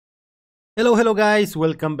Hello guys,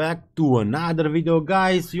 welcome back to another video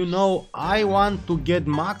guys. I want to get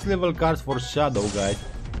max level cards for Shadow guys,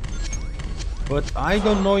 but I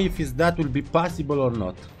don't know if that will be possible or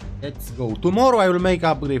not. Let's go. Tomorrow I will make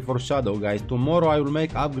upgrade for Shadow guys. Tomorrow I will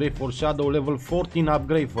make upgrade for Shadow, level 14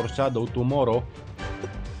 upgrade for Shadow tomorrow.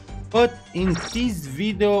 But in this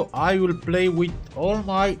video I will play with all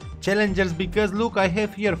my challengers, because look, I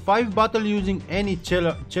have here 5 battles using any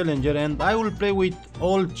challenger, and I will play with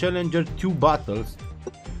all challenger 2 battles.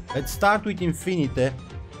 Let's start with Infinite.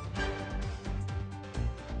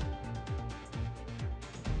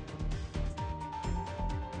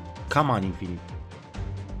 Come on, Infinite.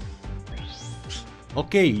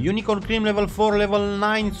 Okay, Unicorn Cream level 4, level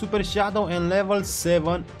 9 Super Shadow, and level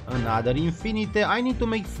 7 another Infinite. I need to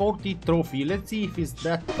make 40 trophy. Let's see if it's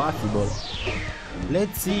that possible.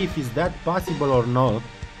 Let's see if it's that possible or not.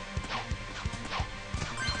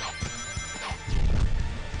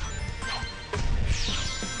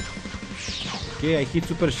 Okay, I hit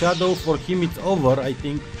Super Shadow. For him it's over, I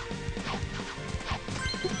think.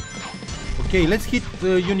 Okay, let's hit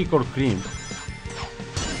Unicorn Cream.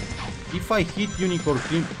 If I hit Unicorn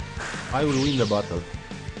Cream, I will win the battle.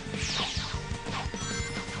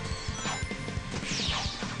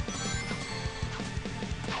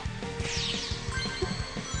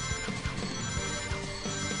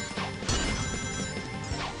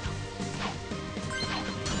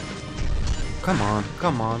 Come on,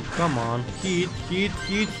 come on, come on. Hit,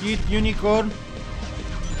 Unicorn.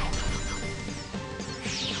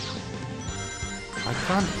 I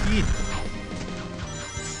can't hit.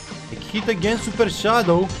 I hit again Super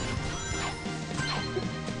Shadow.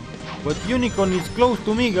 But Unicorn is close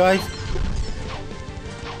to me, guys.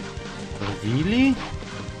 Really?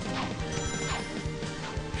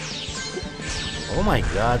 Oh my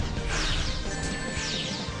god.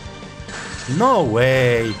 No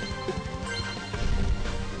way.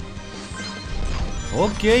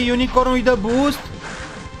 Okay, Unicorn with a boost.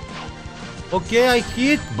 Okay, I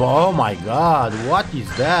hit. Oh my god, what is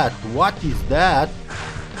that? What is that?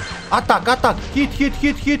 Attack, attack.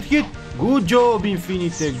 Hit. Good job,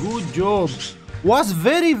 Infinite. Good job. Was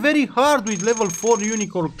very hard with level 4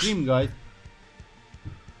 Unicorn Cream, guys.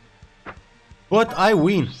 But I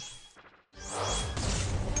win.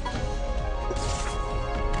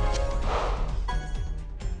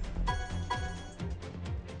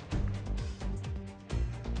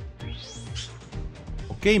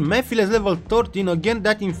 Okay, Mephiles level 13, again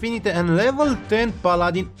that Infinite, and level 10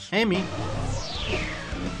 Paladin Emmy.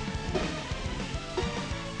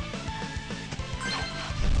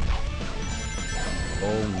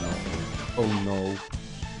 Oh no, oh no.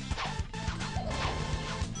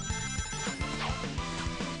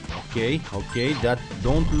 Okay, that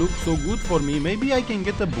don't look so good for me. Maybe I can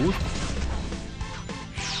get a boost.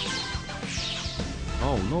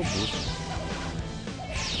 Oh, no boost.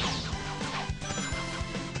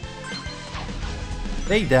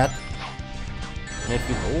 Take that.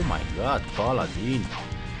 Oh my god, Paladin.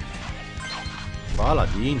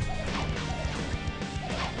 Paladin.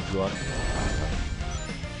 You are...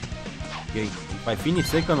 Okay, if I finish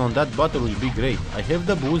second on that battle will be great. I have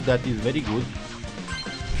the boost, that is very good.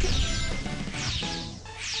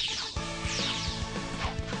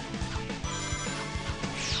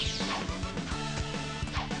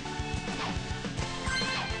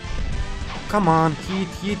 Come on,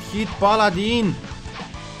 hit, Paladin.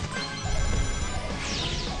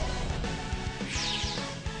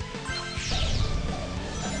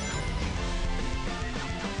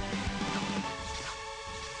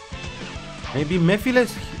 Maybe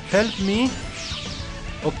Mephiles help me.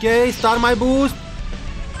 Okay, start my boost.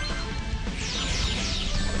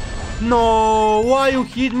 No, why you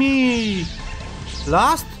hit me?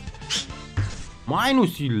 Last?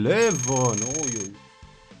 Minus 11. Oh, you.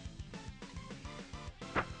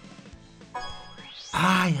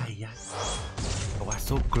 Ay. I was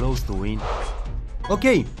so close to win.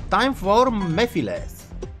 Okay, time for Mephiles.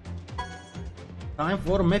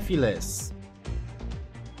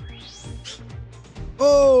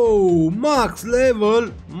 Oh, max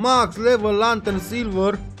level Lantern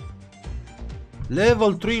Silver,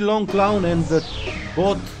 level 3 Long Clown, and the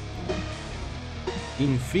bot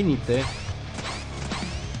Infinite.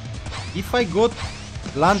 If I got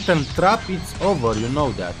Lantern Trap, it's over, you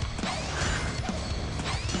know that.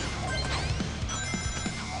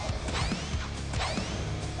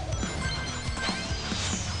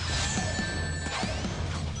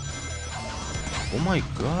 Oh my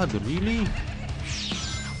god, really?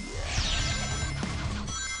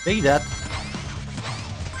 Take that.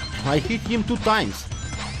 I hit him 2 times.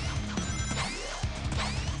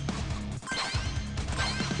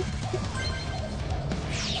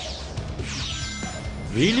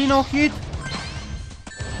 Really no hit?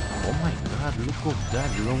 Oh my god, look at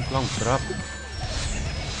that long clown trap.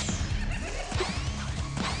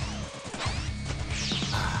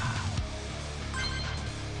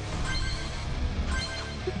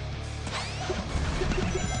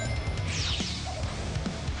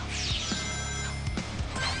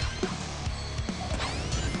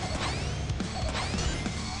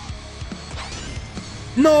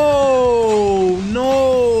 No! No!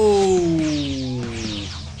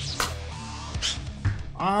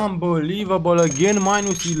 Unbelievable, again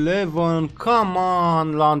 -11. Come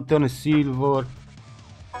on, Lantern Silver.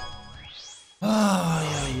 Ay,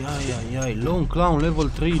 ay, ay, ay, ay. Long Clown level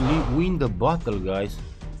 3 win the battle, guys.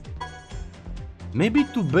 Maybe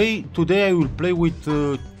today I will play with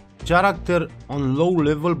character on low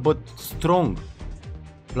level but strong.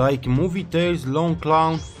 Like Mephiles, Long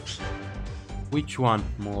Clown. Which one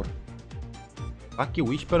more? Lucky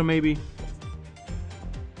Whisper maybe?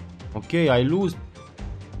 Okay, I lose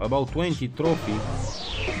about 20 trophy.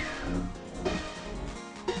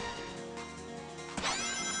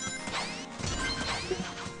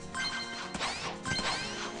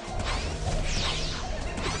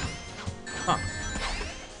 Huh.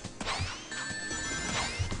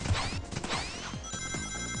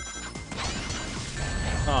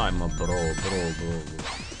 I'm a bro.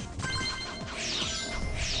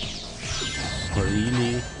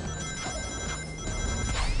 Really?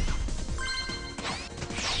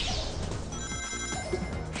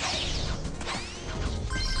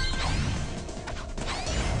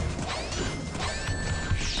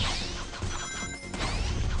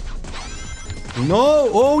 No!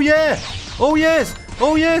 Oh yeah! Oh yes!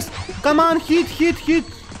 Oh yes! Come on, hit!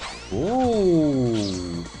 Oh!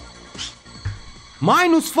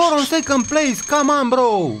 -4 on second place! Come on,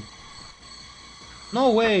 bro!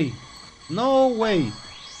 No way! No way!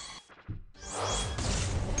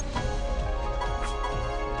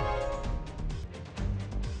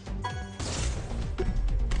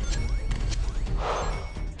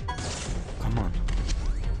 Come on.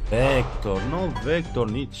 Vector, no Vector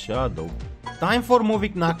needs Shadow. Time for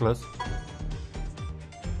moving Knuckles.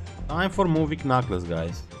 Time for moving Knuckles,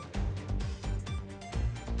 guys.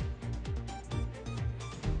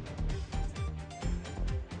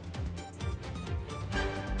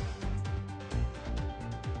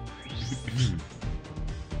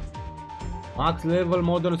 Max level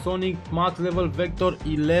Modern Sonic, max level Vector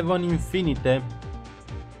 11 Infinite.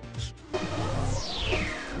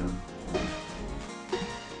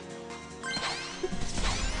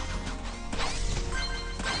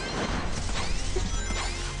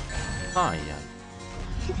 Ah, yeah.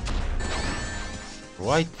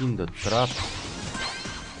 Right in the trap.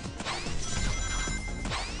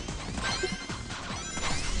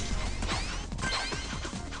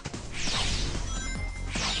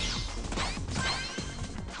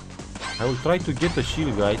 I will try to get a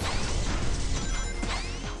shield, guys.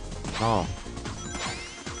 No.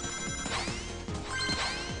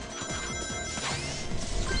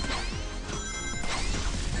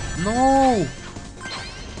 No!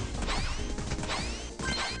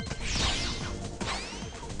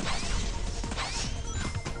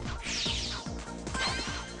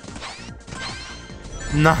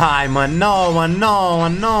 Nah, man, no, man, no,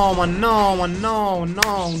 man, no, man, no, man,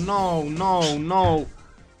 no, no.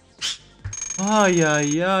 Ay,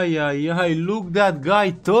 ay, ay, ay, ay, look that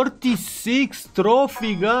guy, 36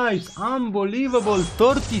 trophy, guys, unbelievable,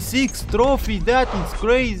 36 trophy, that is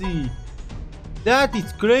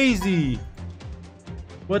crazy,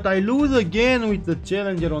 but I lose again with the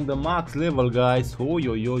challenger on the max level, guys. Oi,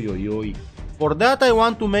 oi, oi, oi, oi. For that I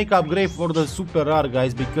want to make upgrade for the super rare,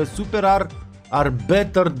 guys, because super rare are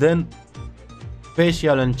better than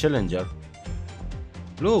special and challenger.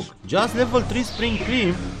 Look, just level 3 spring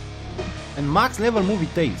cream and max level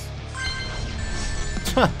Mephiles.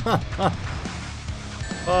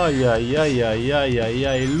 Ay, ay, ay, ay, ay, ay,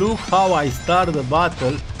 ay. Look how I start the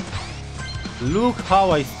battle. Look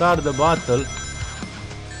how I start the battle.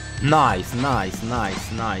 Nice, nice,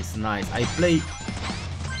 nice, nice, nice. I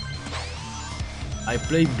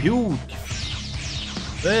play beautiful.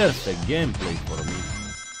 Perfect gameplay for me.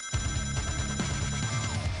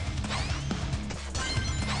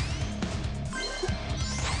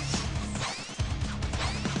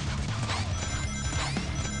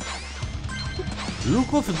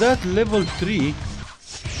 Look of that level 3.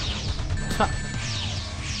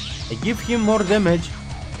 I give him more damage.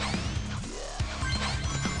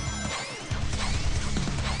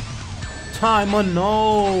 Timon,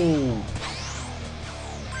 no!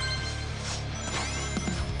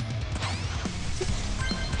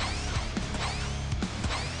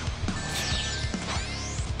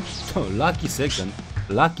 Lucky second.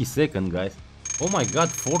 Lucky second, guys. Oh my god,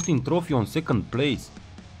 14 trophy on second place.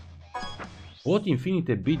 What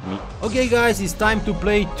Infinite beat me. Okay guys, it's time to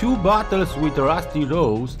play 2 battles with Rusty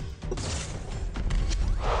Rose.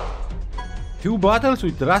 2 battles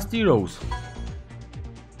with Rusty Rose.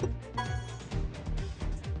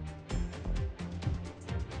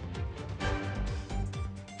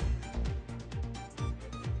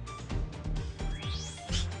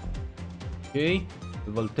 Okay,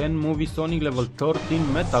 level 10 Movie Sonic, level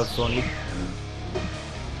 13 Metal Sonic.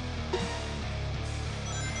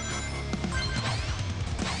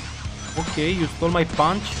 Okay, you stole my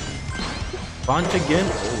punch. Punch again.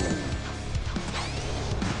 Oh.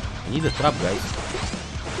 I need a trap, guys.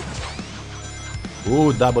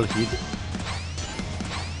 Oh, double hit.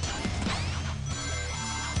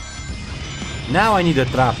 Now I need a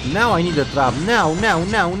trap. Now I need a trap. Now.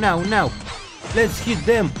 Let's hit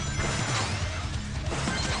them.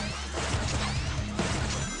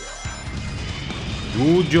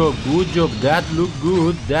 Good job, good job. That looked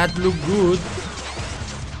good. That looked good.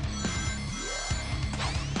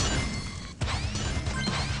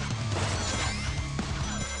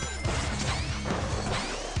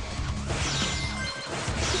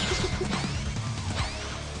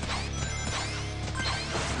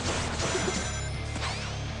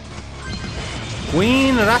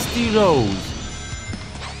 Queen Rusty Rose.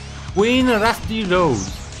 Queen Rusty Rose.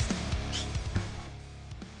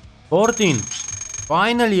 14.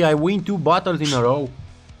 Finally, I win 2 battles in a row.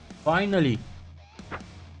 Finally.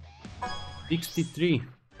 63.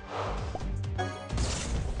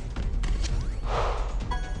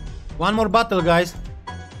 One more battle, guys.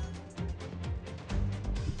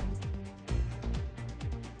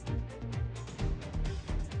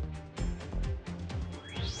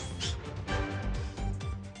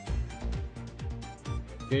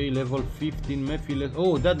 Okay, level 15 Mephiles.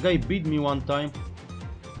 Oh, that guy beat me one time.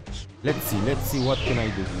 Let's see what can I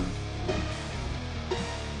do.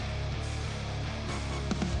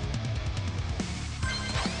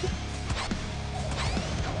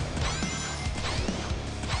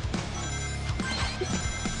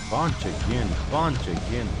 Punch again, punch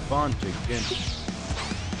again, punch again.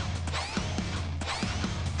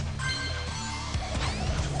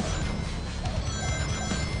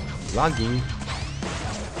 Lagging.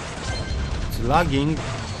 It's lagging.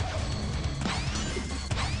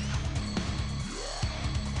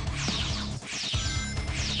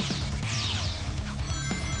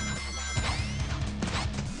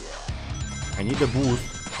 I need a boost.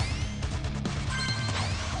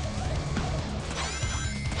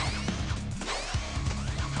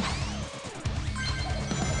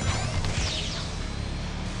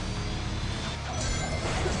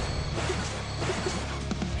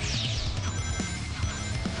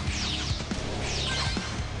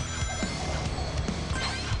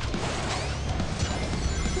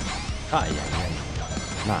 Ay, ay, ay.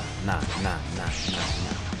 Nah.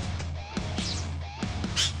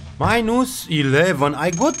 Minus 11.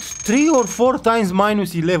 I got 3 or 4 times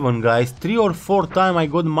minus 11, guys. 3 or 4 times I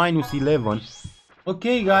got minus 11.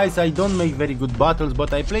 Okay, guys, I don't make very good battles,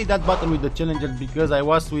 but I played that battle with the challenger because I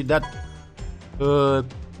was with that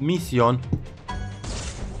mission.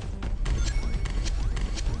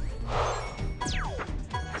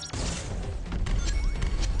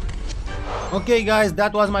 Okay guys,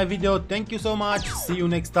 that was my video. Thank you so much. See you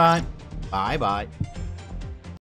next time. Bye bye.